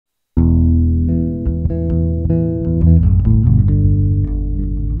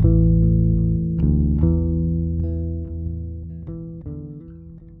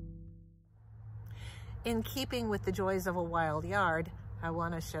keeping with the joys of a wild yard, I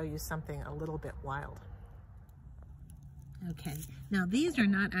want to show you something a little bit wild. Okay, now these are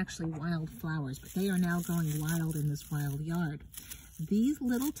not actually wild flowers, but they are now going wild in this wild yard. These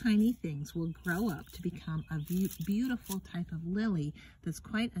little tiny things will grow up to become a beautiful type of lily that's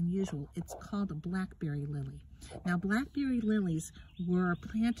quite unusual. It's called a blackberry lily. Now, blackberry lilies were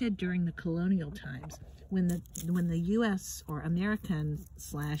planted during the colonial times when the U.S. or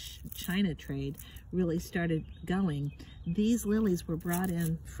American/China trade really started going. These lilies were brought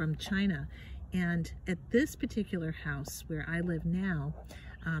in from China. And at this particular house where I live now,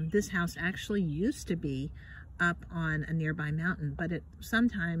 this house actually used to be up on a nearby mountain, but at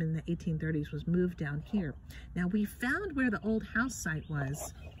sometime in the 1830s was moved down here. Now we found where the old house site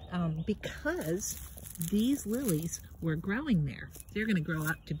was because these lilies were growing there. They're going to grow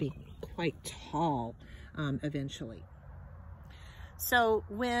up to be quite tall eventually. So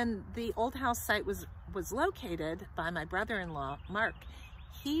when the old house site was located by my brother-in-law, Mark,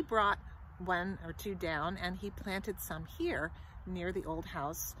 he brought 1 or 2 down and he planted some here near the old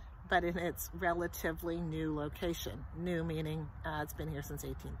house, but in its relatively new location. New meaning it's been here since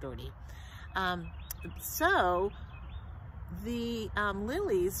 1830. So the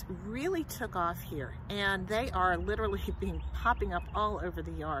lilies really took off here, and they are literally popping up all over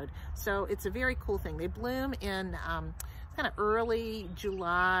the yard. So it's a very cool thing. They bloom in kind of early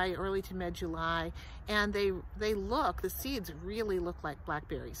July, early to mid-July, and the seeds really look like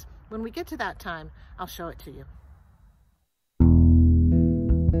blackberries. When we get to that time, I'll show it to you.